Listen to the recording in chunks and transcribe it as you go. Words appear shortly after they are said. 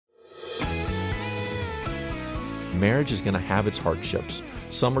marriage is going to have its hardships.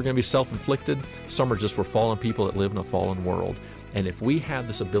 Some are going to be self-inflicted. Some are just we're fallen people that live in a fallen world. And if we have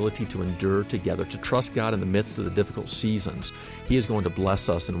this ability to endure together, to trust God in the midst of the difficult seasons, He is going to bless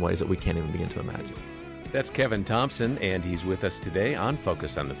us in ways that we can't even begin to imagine. That's Kevin Thompson, and he's with us today on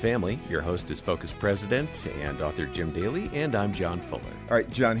Focus on the Family. Your host is Focus President and author Jim Daly, and I'm John Fuller. All right,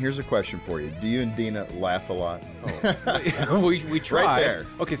 John, here's a question for you. Do you and Dina laugh a lot? Oh. we try. Right there.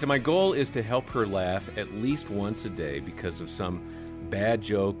 Okay, so my goal is to help her laugh at least once a day because of some bad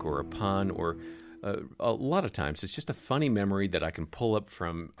joke or a pun or a lot of times it's just a funny memory that I can pull up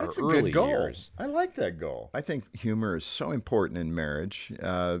from That's our a good early goal. years. I like that goal. I think humor is so important in marriage,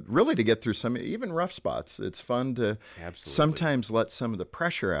 really to get through some, even rough spots. It's fun to sometimes let some of the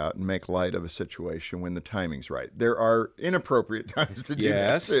pressure out and make light of a situation when the timing's right. There are inappropriate times to do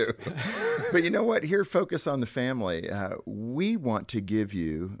that too. But you know what? Here, Focus on the Family, we want to give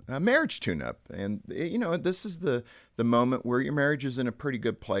you a marriage tune-up. And, you know, this is the moment where your marriage is in a pretty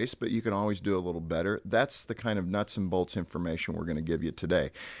good place, but you can always do a little better. That's the kind of nuts and bolts information we're going to give you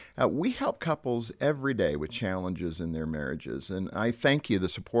today. We help couples every day with challenges in their marriages, and I thank you, the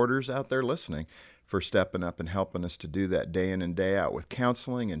supporters out there listening, for stepping up and helping us to do that day in and day out with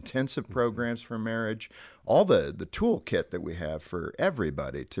counseling, intensive programs for marriage, all the toolkit that we have for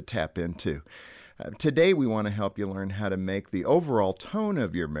everybody to tap into. Today, we want to help you learn how to make the overall tone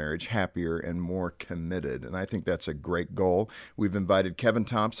of your marriage happier and more committed. And I think that's a great goal. We've invited Kevin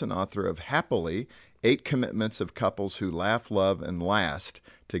Thompson, author of Happily, 8 Commitments of Couples Who Laugh, Love, and Last,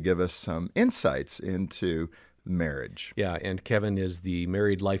 to give us some insights into marriage. Yeah, and Kevin is the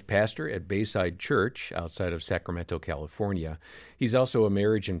married life pastor at Bayside Church outside of Sacramento, California. He's also a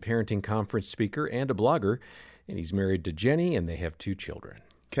marriage and parenting conference speaker and a blogger, and he's married to Jenny, and they have 2 children.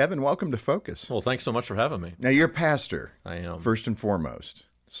 Kevin, welcome to Focus. Well, thanks so much for having me. Now, you're a pastor. I am. First and foremost.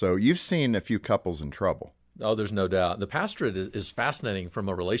 So you've seen a few couples in trouble. Oh, there's no doubt. The pastorate is fascinating from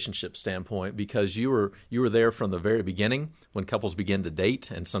a relationship standpoint because you were there from the very beginning when couples begin to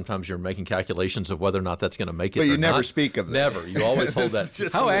date, and sometimes you're making calculations of whether or not that's going to make it. But you or never not. speak of this. Never. You always hold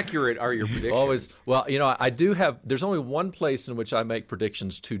that. How accurate are your predictions? Always. Well, you know, I do have. There's only one place in which I make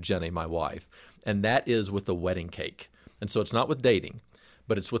predictions to Jenny, my wife, and that is with the wedding cake. And so it's not with dating,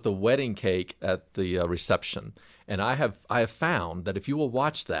 but it's with the wedding cake at the reception. And I have found that if you will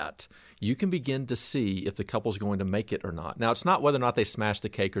watch that, you can begin to see if the couple's going to make it or not. Now, it's not whether or not they smash the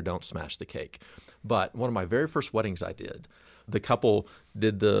cake or don't smash the cake. But one of my very first weddings I did, the couple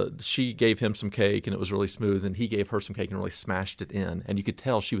she gave him some cake and it was really smooth, and he gave her some cake and really smashed it in. And you could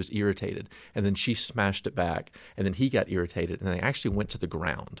tell she was irritated. And then she smashed it back. And then he got irritated. And they actually went to the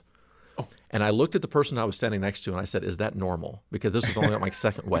ground. And I looked at the person I was standing next to and I said, is that normal? Because this was only my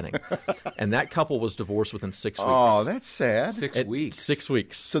second wedding. And that couple was divorced within 6 weeks. Oh, that's sad. 6 weeks. 6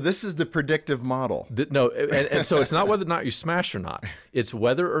 weeks. So this is the predictive model. No, and so it's not whether or not you smash or not. It's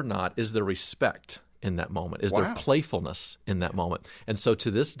whether or not is there respect in that moment? Is there playfulness in that moment? And so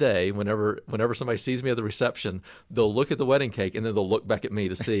to this day, whenever somebody sees me at the reception, they'll look at the wedding cake and then they'll look back at me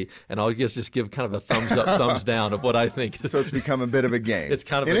to see, and I'll just give kind of a thumbs up, thumbs down of what I think. So it's become a bit of a game. It's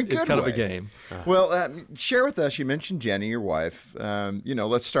kind of a game. Well, share with us. You mentioned Jenny, your wife.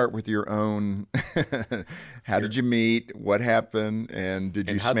 Let's start with your own. How did you meet? What happened? And did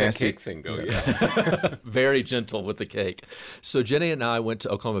you smash it? How'd that cake thing go? Yeah. Very gentle with the cake. So Jenny and I went to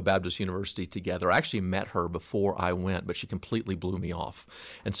Oklahoma Baptist University together. I actually met her before I went, but she completely blew me off.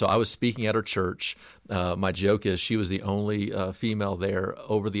 And so I was speaking at her church. My joke is she was the only female there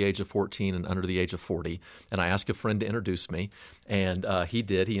over the age of 14 and under the age of 40. And I asked a friend to introduce me, and he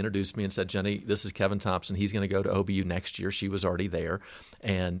did. He introduced me and said, Jenny, this is Kevin Thompson. He's going to go to OBU next year. She was already there.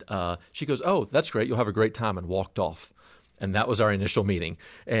 And she goes, oh, that's great. You'll have a great time, and walked off. And that was our initial meeting.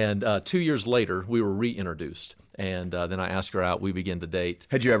 And 2 years later, we were reintroduced. And then I asked her out. We began to date.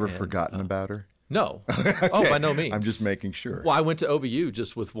 Had you ever forgotten about her? No. Okay. Oh, by no means. I'm just making sure. Well, I went to OBU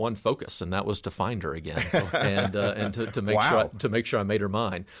just with one focus, and that was to find her again, and to make sure I made her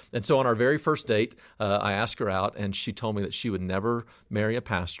mine. And so on our very first date, I asked her out, and she told me that she would never marry a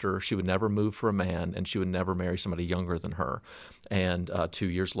pastor, she would never move for a man, and she would never marry somebody younger than her. And 2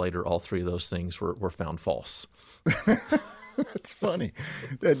 years later, all 3 of those things were found false. That's funny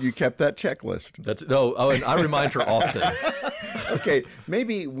that you kept that checklist. And I remind her often. Okay,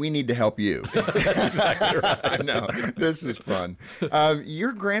 maybe we need to help you. That's exactly right. No, this is fun.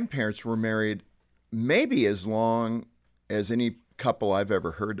 Your grandparents were married maybe as long as any couple I've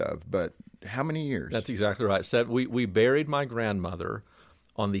ever heard of, but how many years? That's exactly right. We buried my grandmother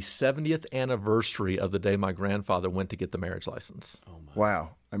on the 70th anniversary of the day my grandfather went to get the marriage license. Oh my.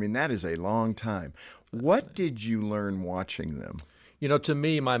 Wow. I mean, that is a long time. What did you learn watching them? You know, to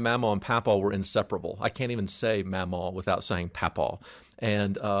me, my mama and papa were inseparable. I can't even say mama without saying papa.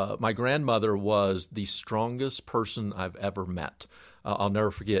 And my grandmother was the strongest person I've ever met. I'll never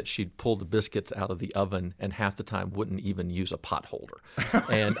forget, she'd pull the biscuits out of the oven and half the time wouldn't even use a pot holder.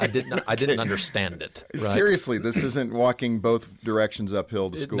 And I didn't understand it. Right? Seriously, this isn't walking both directions uphill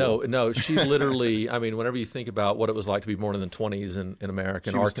to school. No, she literally, I mean, whenever you think about what it was like to be born in the 20s in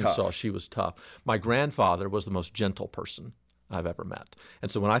America, in Arkansas, she was tough. My grandfather was the most gentle person I've ever met. And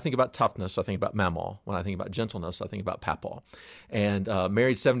so when I think about toughness, I think about mama. When I think about gentleness, I think about papa. And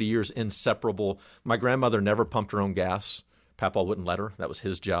married 70 years, inseparable. My grandmother never pumped her own gas. Papa wouldn't let her. That was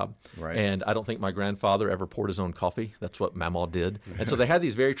his job. Right. And I don't think my grandfather ever poured his own coffee. That's what Mama did. And so they had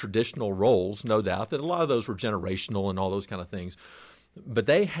these very traditional roles, no doubt, that a lot of those were generational and all those kind of things. But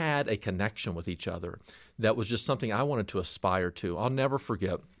they had a connection with each other that was just something I wanted to aspire to. I'll never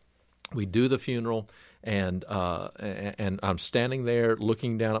forget. We do the funeral, and I'm standing there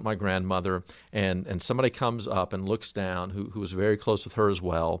looking down at my grandmother, and somebody comes up and looks down, who was very close with her as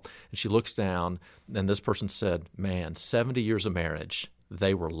well, and she looks down, and this person said, man, 70 years of marriage,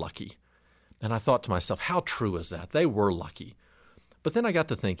 they were lucky. And I thought to myself, how true is that? They were lucky. But then I got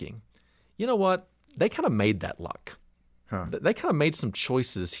to thinking, you know what? They kind of made that luck. They kind of made some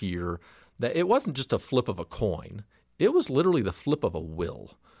choices here that it wasn't just a flip of a coin. It was literally the flip of a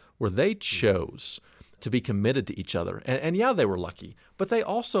will, where they chose to be committed to each other. And yeah, they were lucky, but they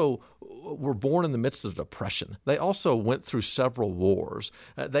also were born in the midst of depression. They also went through several wars.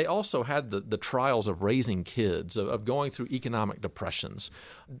 They also had the trials of raising kids, of going through economic depressions.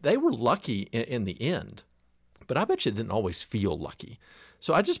 They were lucky in the end, but I bet you it didn't always feel lucky.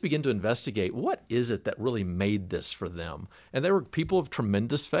 So I just began to investigate, what is it that really made this for them? And they were people of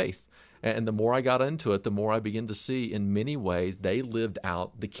tremendous faith. And the more I got into it, the more I began to see in many ways they lived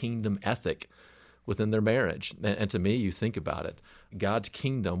out the kingdom ethic within their marriage. And to me, you think about it, God's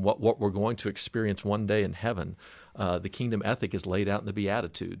kingdom, what we're going to experience one day in heaven, the kingdom ethic is laid out in the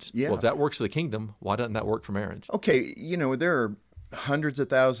Beatitudes. Yeah. Well, if that works for the kingdom, why doesn't that work for marriage? Okay, you know, there are hundreds of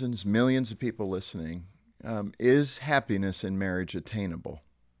thousands, millions of people listening. Is happiness in marriage attainable?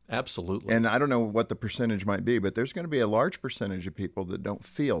 Absolutely. And I don't know what the percentage might be, but there's going to be a large percentage of people that don't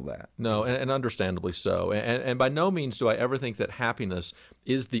feel that. No, and understandably so. And by no means do I ever think that happiness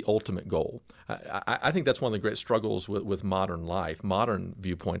is the ultimate goal. I think that's one of the great struggles with modern life, modern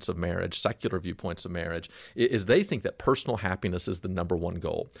viewpoints of marriage, secular viewpoints of marriage, is they think that personal happiness is the number one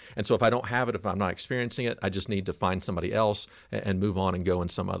goal. And so if I don't have it, if I'm not experiencing it, I just need to find somebody else and move on and go in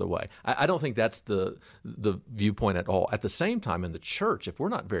some other way. I don't think that's the viewpoint at all. At the same time, in the church, if we're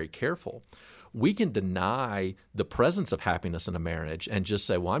not very careful, we can deny the presence of happiness in a marriage and just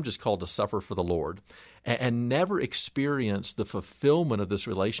say, well, I'm just called to suffer for the Lord, and never experience the fulfillment of this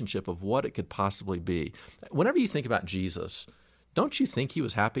relationship of what it could possibly be. Whenever you think about Jesus, don't you think he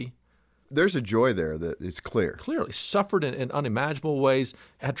was happy? There's a joy there that is clear. Clearly, suffered in unimaginable ways,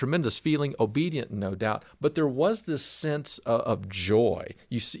 had tremendous feeling, obedient, no doubt. But there was this sense of joy.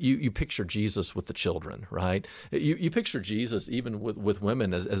 You picture Jesus with the children, right? You picture Jesus even with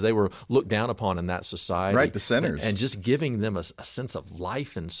women as they were looked down upon in that society. Right, the sinners. And just giving them a sense of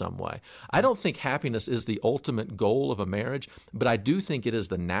life in some way. I don't think happiness is the ultimate goal of a marriage, but I do think it is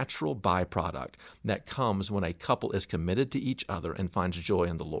the natural byproduct that comes when a couple is committed to each other and finds joy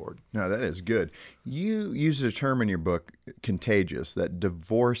in the Lord. No, that is good. You use a term in your book, contagious, that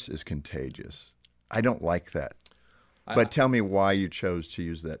divorce is contagious. I don't like that. But tell me why you chose to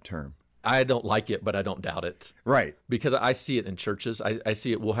use that term. I don't like it, but I don't doubt it. Right. Because I see it in churches. I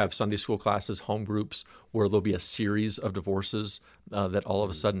see it. We'll have Sunday school classes, home groups, where there'll be a series of divorces that all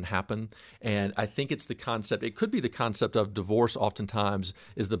of a sudden happen. And I think it's the concept. It could be the concept of divorce oftentimes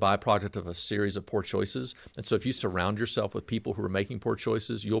is the byproduct of a series of poor choices. And so if you surround yourself with people who are making poor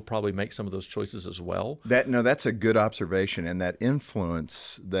choices, you'll probably make some of those choices as well. That's a good observation. And that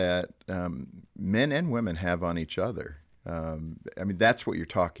influence that men and women have on each other. I mean, that's what you're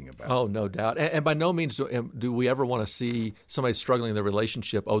talking about. Oh, no doubt. And by no means do we ever want to see somebody struggling in their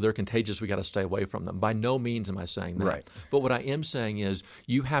relationship, oh, they're contagious, we got to stay away from them. By no means am I saying that. Right. But what I am saying is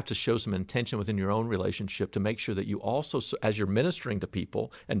you have to show some intention within your own relationship to make sure that you also, as you're ministering to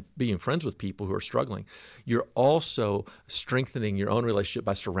people and being friends with people who are struggling, you're also strengthening your own relationship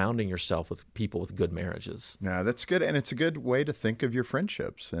by surrounding yourself with people with good marriages. No, that's good. And it's a good way to think of your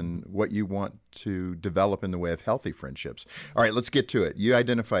friendships and what you want to develop in the way of healthy friendships. All right, let's get to it. You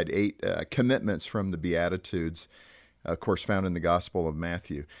identified 8 commitments from the Beatitudes, of course, found in the Gospel of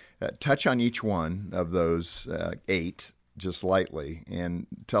Matthew. Touch on each one of those 8. just lightly and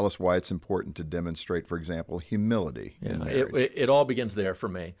tell us why it's important to demonstrate, for example, humility in marriage. It all begins there for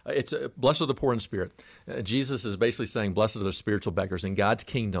me. It's blessed are the poor in spirit. Jesus is basically saying, blessed are the spiritual beggars. In God's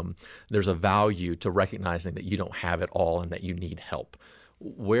kingdom, there's a value to recognizing that you don't have it all and that you need help.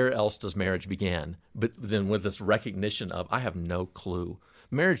 Where else does marriage begin? But then with this recognition of, I have no clue.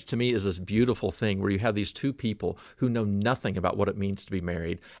 Marriage to me is this beautiful thing where you have these two people who know nothing about what it means to be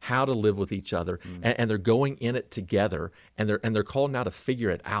married, how to live with each other, and they're going in it together, and they're called now to figure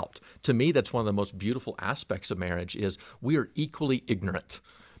it out. To me, that's one of the most beautiful aspects of marriage is we are equally ignorant,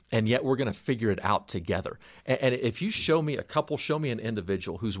 and yet we're going to figure it out together. And if you show me a couple, show me an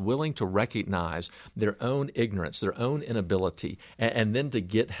individual who's willing to recognize their own ignorance, their own inability, and then to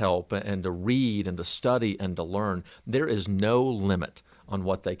get help and to read and to study and to learn, there is no limit on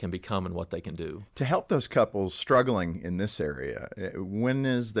what they can become and what they can do. To help those couples struggling in this area, when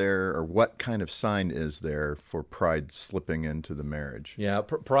is there, or what kind of sign is there for pride slipping into the marriage? Yeah,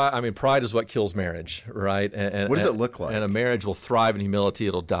 pride is what kills marriage, right? And what does it look like? And a marriage will thrive in humility,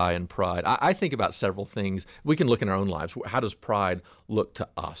 it'll die in pride. I think about several things. We can look in our own lives. How does pride look to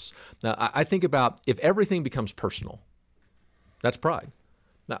us? Now, I think about if everything becomes personal, that's pride.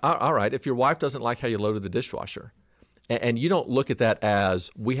 Now, all right, if your wife doesn't like how you loaded the dishwasher, and you don't look at that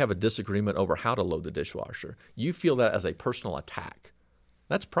as we have a disagreement over how to load the dishwasher. You feel that as a personal attack.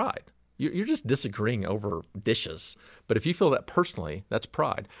 That's pride. You're just disagreeing over dishes. But if you feel that personally, that's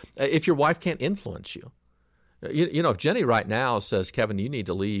pride. If your wife can't influence you, if Jenny right now says, Kevin, you need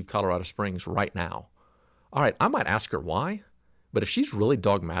to leave Colorado Springs right now. All right, I might ask her why, but if she's really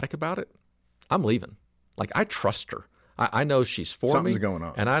dogmatic about it, I'm leaving. Like, I trust her. I know she's for me. Something's going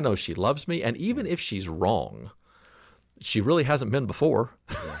on. And I know she loves me. And even if she's wrong, she really hasn't been before.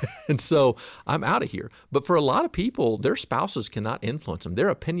 And so I'm out of here. But for a lot of people, their spouses cannot influence them. Their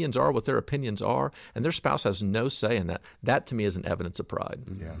opinions are what their opinions are, and their spouse has no say in that. That, to me, is an evidence of pride.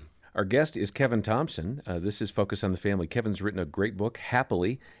 Yeah. Our guest is Kevin Thompson. This is Focus on the Family. Kevin's written a great book,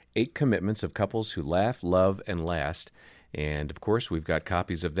 Happily, 8 Commitments of Couples Who Laugh, Love, and Last. And, of course, we've got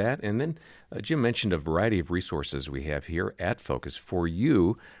copies of that. And then Jim mentioned a variety of resources we have here at Focus for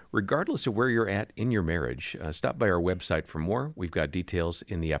you, regardless of where you're at in your marriage. Stop by our website for more. We've got details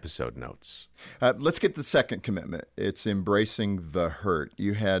in the episode notes. Let's get to the second commitment. It's embracing the hurt.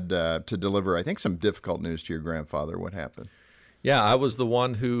 You had to deliver, I think, some difficult news to your grandfather. What happened? Yeah, I was the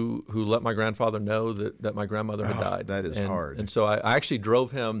one who let my grandfather know that my grandmother had died. That is hard. And so I actually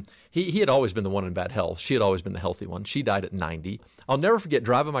drove him. He had always been the one in bad health. She had always been the healthy one. She died at 90. I'll never forget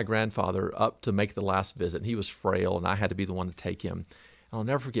driving my grandfather up to make the last visit. And he was frail, and I had to be the one to take him. And I'll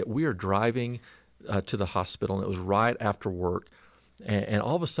never forget, we were driving to the hospital, and it was right after work. And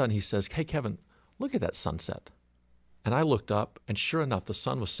all of a sudden he says, hey, Kevin, look at that sunset. And I looked up, and sure enough, the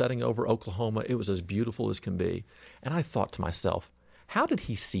sun was setting over Oklahoma. It was as beautiful as can be. And I thought to myself, how did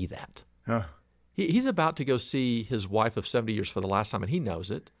he see that? Huh. He's about to go see his wife of 70 years for the last time, and he knows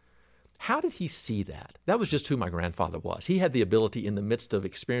it. How did he see that? That was just who my grandfather was. He had the ability in the midst of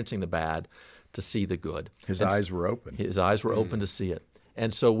experiencing the bad to see the good. His eyes were open. His eyes were open to see it.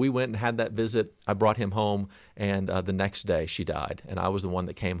 And so we went and had that visit. I brought him home, and the next day she died. And I was the one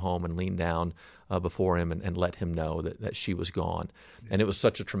that came home and leaned down before him and let him know that she was gone. And it was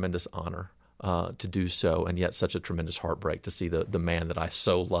such a tremendous honor to do so, and yet such a tremendous heartbreak to see the man that I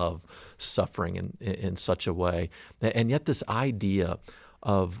so love suffering in such a way. And yet this idea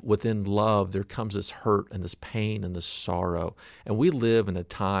of within love, there comes this hurt and this pain and this sorrow. And we live in a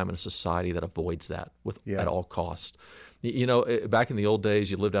time and a society that avoids that at all costs. You know, back in the old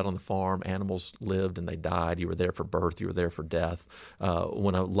days, you lived out on the farm. Animals lived and they died. You were there for birth. You were there for death.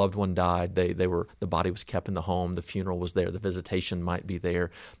 When a loved one died, the body was kept in the home. The funeral was there. The visitation might be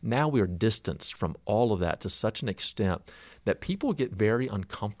there. Now we are distanced from all of that to such an extent that people get very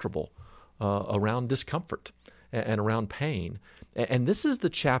uncomfortable around discomfort and around pain. And this is the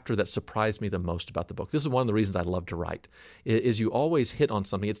chapter that surprised me the most about the book. This is one of the reasons I love to write, is you always hit on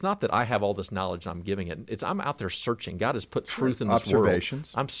something. It's not that I have all this knowledge I'm giving it. It's I'm out there searching. God has put truth in this world.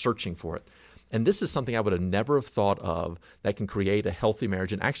 I'm searching for it. And this is something I would have never have thought of that can create a healthy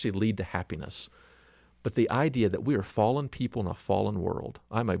marriage and actually lead to happiness. But the idea that we are fallen people in a fallen world.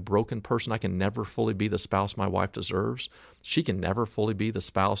 I'm a broken person. I can never fully be the spouse my wife deserves. She can never fully be the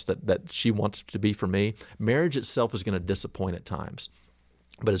spouse that she wants to be for me. Marriage itself is going to disappoint at times.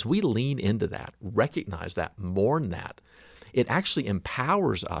 But as we lean into that, recognize that, mourn that, it actually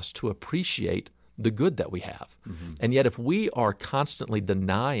empowers us to appreciate the good that we have. Mm-hmm. And yet if we are constantly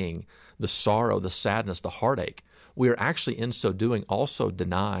denying the sorrow, the sadness, the heartache, we are actually in so doing also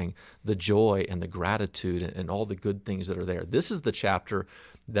denying the joy and the gratitude and all the good things that are there. This is the chapter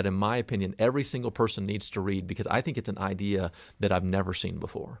that, in my opinion, every single person needs to read, because I think it's an idea that I've never seen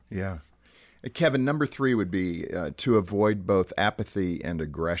before. Yeah. Kevin, number 3 would be to avoid both apathy and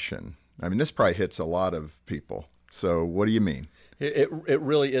aggression. I mean, this probably hits a lot of people. So what do you mean? It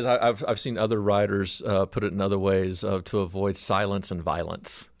really is. I've seen other writers put it in other ways. To avoid silence and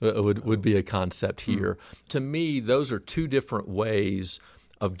violence would be a concept here. To me, those are two different ways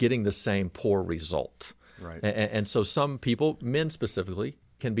of getting the same poor result. Right. And so some people, men specifically,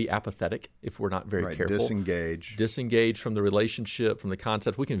 can be apathetic if we're not very careful. Disengage from the relationship, from the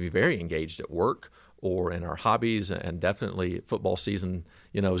concept. We can be very engaged at work or in our hobbies, and definitely football season,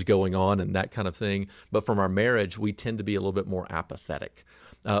 is going on and that kind of thing. But from our marriage, we tend to be a little bit more apathetic.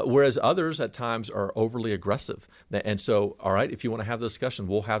 Whereas others at times are overly aggressive. And so, all right, if you want to have the discussion,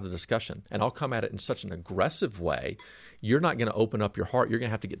 we'll have the discussion. And I'll come at it in such an aggressive way, you're not going to open up your heart. You're going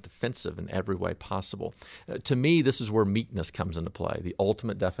to have to get defensive in every way possible. To me, this is where meekness comes into play, the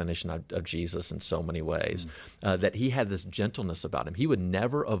ultimate definition of Jesus in so many ways, that he had this gentleness about him. He would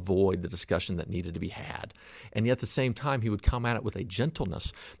never avoid the discussion that needed to be had. And yet at the same time, he would come at it with a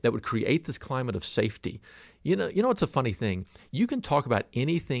gentleness that would create this climate of safety. You know, it's a funny thing. You can talk about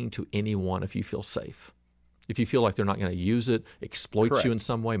anything to anyone if you feel safe. If you feel like they're not going to use it, exploit Correct. you in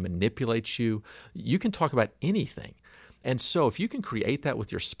some way, manipulate you, you can talk about anything. And so if you can create that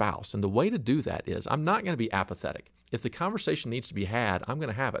with your spouse, and the way to do that is, I'm not going to be apathetic. If the conversation needs to be had, I'm going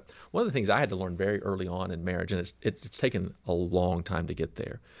to have it. One of the things I had to learn very early on in marriage, and it's taken a long time to get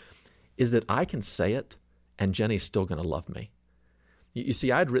there, is that I can say it and Jenny's still going to love me. You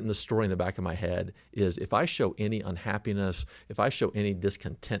see, I had written the story in the back of my head is if I show any unhappiness, if I show any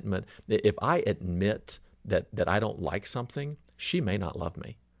discontentment, if I admit that I don't like something, she may not love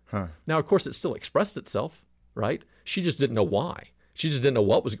me. Now, of course, it still expressed itself, right? She just didn't know why. She just didn't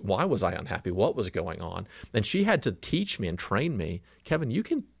know why was I unhappy, what was going on. And she had to teach me and train me, Kevin, you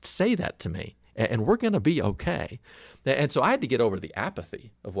can say that to me, and we're going to be okay. And so I had to get over the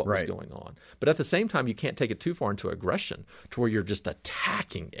apathy of what was going on. But at the same time, you can't take it too far into aggression to where you're just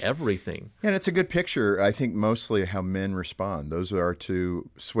attacking everything. And it's a good picture, I think, mostly how men respond. Those are two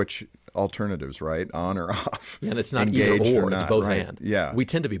switch alternatives, right? On or off. Yeah, and it's not Engaged either or, not, it's both right? and. Yeah. We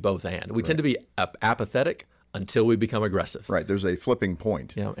tend to be both and. We tend to be apathetic until we become aggressive. Right. There's a flipping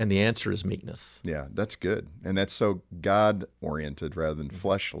point. Yeah, and the answer is meekness. Yeah, that's good. And that's so God-oriented rather than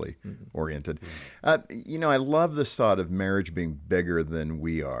fleshly-oriented. I love this thought of marriage being bigger than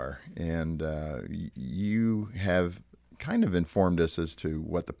we are. And you have kind of informed us as to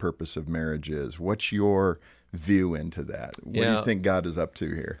what the purpose of marriage is. What's your view into that? What do you think God is up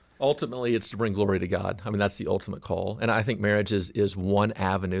to here? Ultimately, it's to bring glory to God. I mean, that's the ultimate call. And I think marriage is one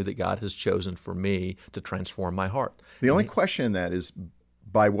avenue that God has chosen for me to transform my heart. The only question in that is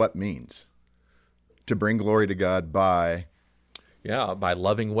by what means? To bring glory to God by... Yeah, by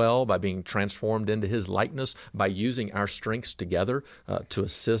loving well, by being transformed into his likeness, by using our strengths together to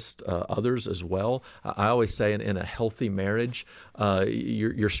assist others as well. I always say in a healthy marriage,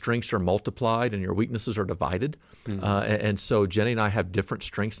 your strengths are multiplied and your weaknesses are divided. And so Jenny and I have different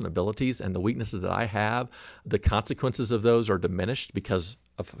strengths and abilities, and the weaknesses that I have, the consequences of those are diminished because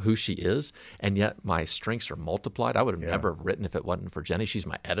of who she is, and yet my strengths are multiplied. I would have never written if it wasn't for Jenny. She's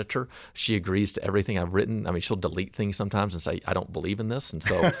my editor. She agrees to everything I've written. I mean, she'll delete things sometimes and say, I don't believe in this. And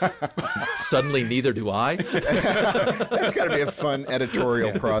so suddenly neither do I. That's got to be a fun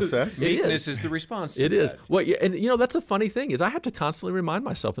editorial process. Meekness is the response to It that. is. Well, and that's a funny thing is I have to constantly remind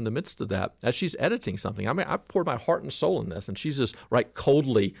myself in the midst of that as she's editing something. I mean, I poured my heart and soul in this, and she's just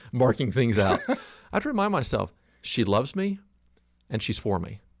coldly marking things out. I have to remind myself, she loves me, and she's for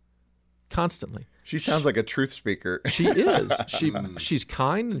me constantly. She sounds like a truth speaker. She is. She's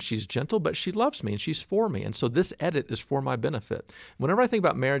kind and she's gentle, but she loves me and she's for me. And so this edit is for my benefit. Whenever I think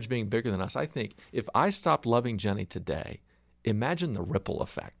about marriage being bigger than us, I think if I stopped loving Jenny today, imagine the ripple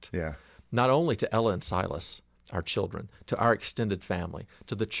effect. Yeah. Not only to Ella and Silas, our children, to our extended family,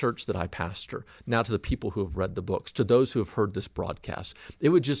 to the church that I pastor, now to the people who have read the books, to those who have heard this broadcast. It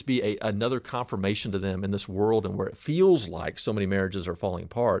would just be another confirmation to them in this world and where it feels like so many marriages are falling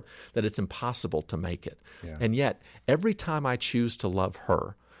apart that it's impossible to make it. Yeah. And yet, every time I choose to love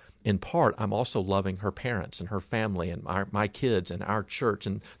her, in part, I'm also loving her parents and her family and my kids and our church.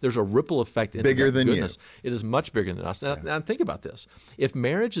 And there's a ripple effect. Bigger than goodness. you. It is much bigger than us. Now think about this. If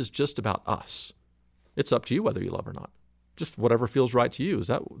marriage is just about us, it's up to you whether you love or not. just whatever feels right to you.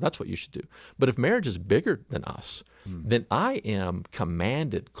 That's what you should do. But if marriage is bigger than us, then I am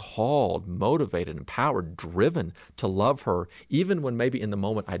commanded, called, motivated, empowered, driven to love her, even when maybe in the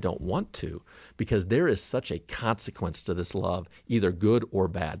moment I don't want to, because there is such a consequence to this love, either good or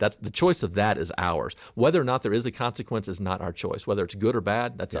bad. That's the choice of that is ours. Whether or not there is a consequence is not our choice. Whether it's good or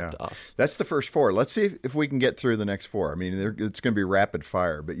bad, that's up to us. That's the first four. Let's see if we can get through the next four. I mean, it's going to be rapid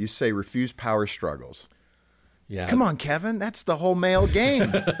fire, but you say refuse power struggles. Yeah. Come on, Kevin. That's the whole male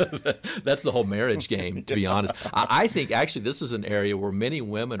game. That's the whole marriage game, to be honest. I think actually this is an area where many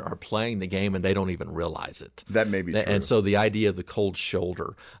women are playing the game and they don't even realize it. That may be true. And so the idea of the cold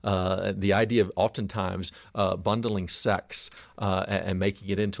shoulder, the idea of oftentimes bundling sex and making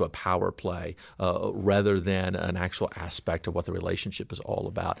it into a power play rather than an actual aspect of what the relationship is all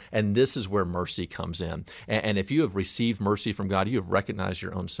about. And this is where mercy comes in. And if you have received mercy from God, you have recognized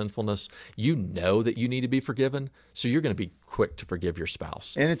your own sinfulness, you know that you need to be forgiven, so you're going to be quick to forgive your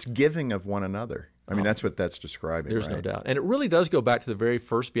spouse. And it's giving of one another. I mean, that's what that's describing. There's no doubt. And it really does go back to the very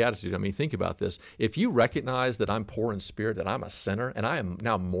first beatitude. I mean, think about this. If you recognize that I'm poor in spirit, that I'm a sinner, and I am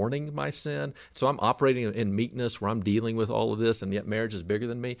now mourning my sin, so I'm operating in meekness where I'm dealing with all of this, and yet marriage is bigger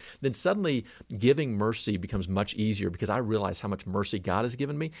than me, then suddenly giving mercy becomes much easier because I realize how much mercy God has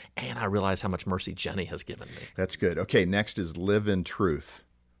given me, and I realize how much mercy Jenny has given me. That's good. Okay, next is live in truth.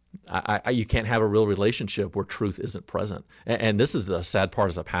 You can't have a real relationship where truth isn't present. And this is the sad part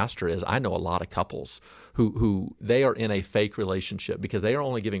as a pastor is I know a lot of couples who they are in a fake relationship because they are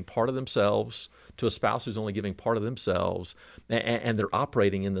only giving part of themselves to a spouse who's only giving part of themselves, and they're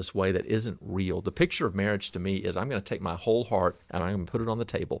operating in this way that isn't real. The picture of marriage to me is I'm going to take my whole heart and I'm going to put it on the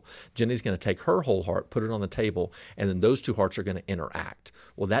table. Jenny's going to take her whole heart, put it on the table, and then those two hearts are going to interact.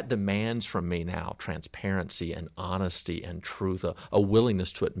 Well, that demands from me now transparency and honesty and truth, a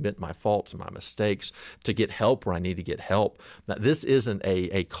willingness to admit my faults and my mistakes, to get help where I need to get help. Now, this isn't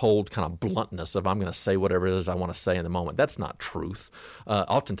a cold kind of bluntness of I'm going to say whatever it is I want to say in the moment. That's not truth.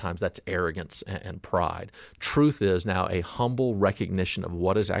 Oftentimes that's arrogance and pride. Truth is now a humble recognition of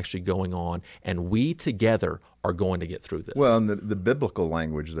what is actually going on, and we together are going to get through this. Well, and the biblical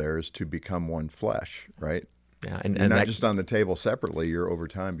language there is to become one flesh, right? Yeah, and not that, just on the table separately, you're over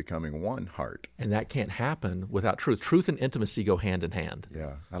time becoming one heart. And that can't happen without truth. Truth and intimacy go hand in hand.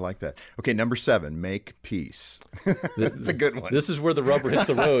 Yeah, I like that. Okay, number 7, make peace. That's a good one. This is where the rubber hits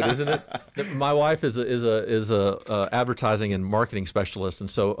the road, isn't it? My wife is a advertising and marketing specialist, and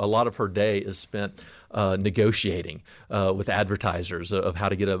so a lot of her day is spent negotiating with advertisers of how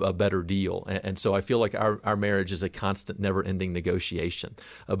to get a better deal. And so I feel like our marriage is a constant, never-ending negotiation.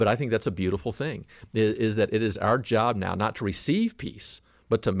 But I think that's a beautiful thing, is that it is our job now not to receive peace,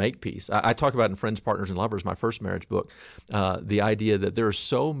 but to make peace. I talk about in Friends, Partners, and Lovers, my first marriage book, the idea that there are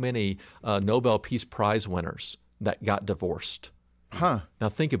so many Nobel Peace Prize winners that got divorced. Huh. Now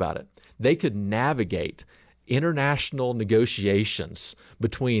think about it. They could navigate international negotiations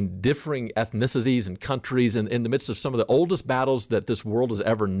between differing ethnicities and countries in the midst of some of the oldest battles that this world has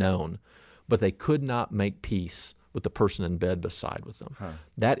ever known, but they could not make peace with the person in bed beside with them. Huh.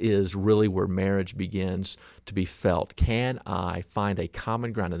 That is really where marriage begins to be felt. Can I find a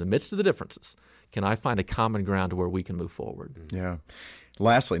common ground in the midst of the differences? Can I find a common ground to where we can move forward? Yeah.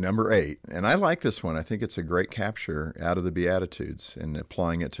 Lastly, number 8, and I like this one. I think it's a great capture out of the Beatitudes and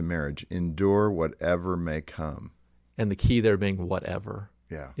applying it to marriage. Endure whatever may come. And the key there being whatever.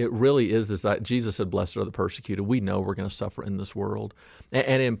 Yeah. It really is this. Jesus said, blessed are the persecuted. We know we're going to suffer in this world.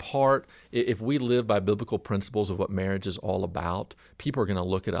 And in part, if we live by biblical principles of what marriage is all about, people are going to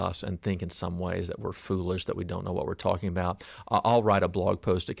look at us and think in some ways that we're foolish, that we don't know what we're talking about. I'll write a blog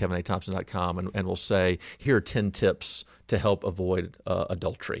post at kevinathompson.com and we'll say, here are 10 tips to help avoid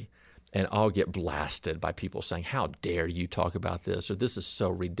adultery. And I'll get blasted by people saying, how dare you talk about this? Or this is so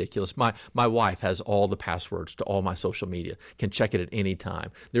ridiculous. My wife has all the passwords to all my social media, can check it at any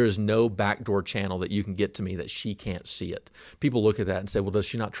time. There is no backdoor channel that you can get to me that she can't see it. People look at that and say, well, does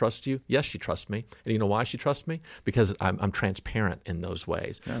she not trust you? Yes, she trusts me. And you know why she trusts me? Because I'm transparent in those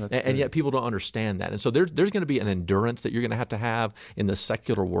ways. Yeah, and yet people don't understand that. And so there's going to be an endurance that you're going to have in the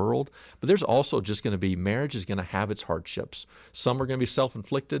secular world. But there's also just going to be, marriage is going to have its hardships. Some are going to be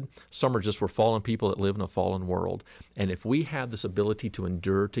self-inflicted. Some are just we're fallen people that live in a fallen world. And if we have this ability to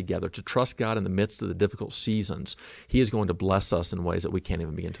endure together, to trust God in the midst of the difficult seasons, He is going to bless us in ways that we can't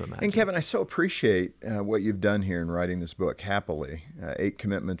even begin to imagine. And Kevin, I so appreciate what you've done here in writing this book, Happily, 8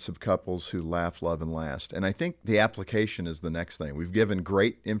 Commitments of Couples Who Laugh, Love, and Last. And I think the application is the next thing. We've given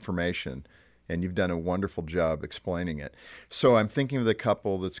great information, and you've done a wonderful job explaining it. So I'm thinking of the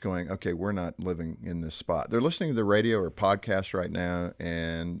couple that's going, okay, we're not living in this spot. They're listening to the radio or podcast right now,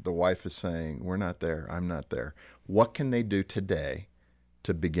 and the wife is saying, we're not there, I'm not there. what can they do today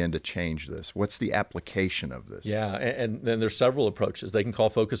to begin to change this? What's the application of this? Yeah, and then there's several approaches. They can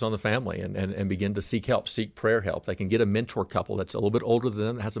call Focus on the Family and begin to seek help, seek prayer help. They can get a mentor couple that's a little bit older than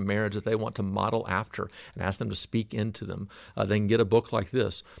them, that has a marriage that they want to model after, and ask them to speak into them. They can get a book like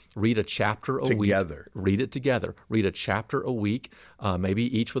this, read a chapter a week. Read it together. Read a chapter a week,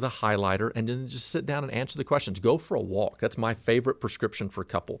 maybe each with a highlighter, and then just sit down and answer the questions. Go for a walk. That's my favorite prescription for a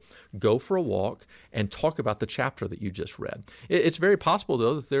couple. Go for a walk and talk about the chapter that you just read. It's very possible,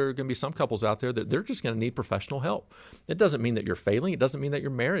 though, that there are going to be some couples out there that they're just going to need professional help. It doesn't mean that you're failing. It doesn't mean that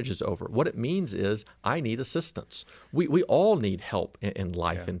your marriage is over. What it means is I need assistance. We all need help in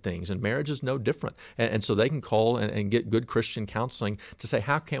life and things, and marriage is no different. And so they can call and get good Christian counseling to say,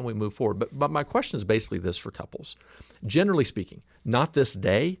 how can we move forward? But my question is basically this for couples. Generally speaking, not this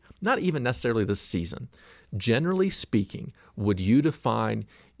day, not even necessarily this season. Generally speaking, would you define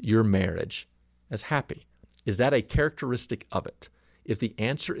your marriage as happy? Is that a characteristic of it? If the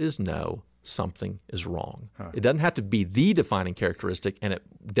answer is no, something is wrong. It doesn't have to be the defining characteristic, and it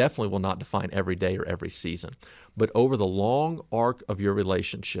definitely will not define every day or every season. But over the long arc of your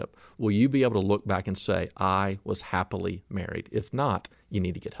relationship, will you be able to look back and say, I was happily married? If not, you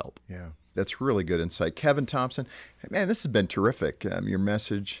need to get help. Yeah, that's really good insight. Kevin Thompson, man, this has been terrific. Your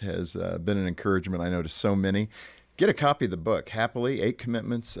message has been an encouragement, I know, to so many. Get a copy of the book, Happily, 8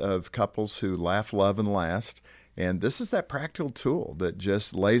 Commitments of Couples Who Laugh, Love, and Last. And this is that practical tool that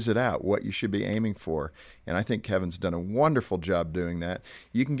just lays it out, what you should be aiming for. And I think Kevin's done a wonderful job doing that.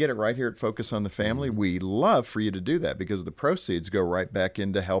 You can get it right here at Focus on the Family. We love for you to do that because the proceeds go right back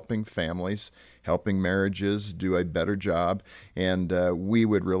into helping families, helping marriages do a better job. And we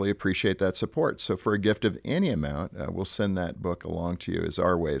would really appreciate that support. So for a gift of any amount, we'll send that book along to you as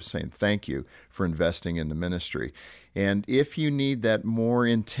our way of saying thank you for investing in the ministry. And if you need that more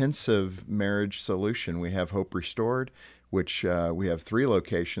intensive marriage solution, we have Hope Restored, which we have 3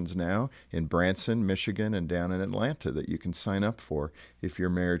 locations now in Branson, Michigan, and down in Atlanta that you can sign up for if your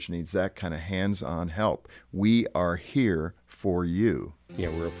marriage needs that kind of hands-on help. We are here for you. Yeah,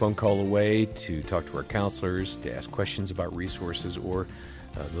 we're a phone call away to talk to our counselors, to ask questions about resources or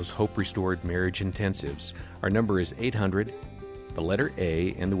those Hope Restored marriage intensives. Our number is 800, the letter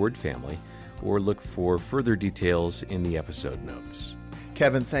A, and the word family, or look for further details in the episode notes.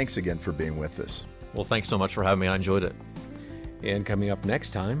 Kevin, thanks again for being with us. Well, thanks so much for having me. I enjoyed it. And coming up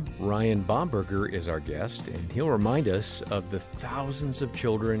next time, Ryan Bomberger is our guest, and he'll remind us of the thousands of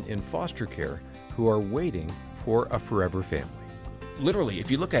children in foster care who are waiting for a forever family. Literally,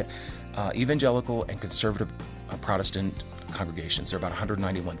 if you look at evangelical and conservative Protestant congregations, there are about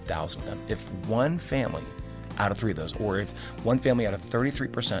 191,000 of them. If one family out of 3 of those, or if one family out of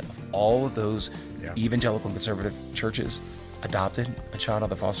 33% of all of those evangelical and conservative churches adopted a child out of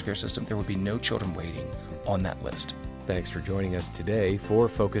the foster care system, there would be no children waiting on that list. Thanks for joining us today for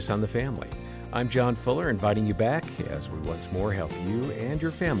Focus on the Family. I'm John Fuller, inviting you back as we once more help you and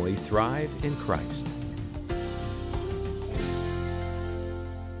your family thrive in Christ.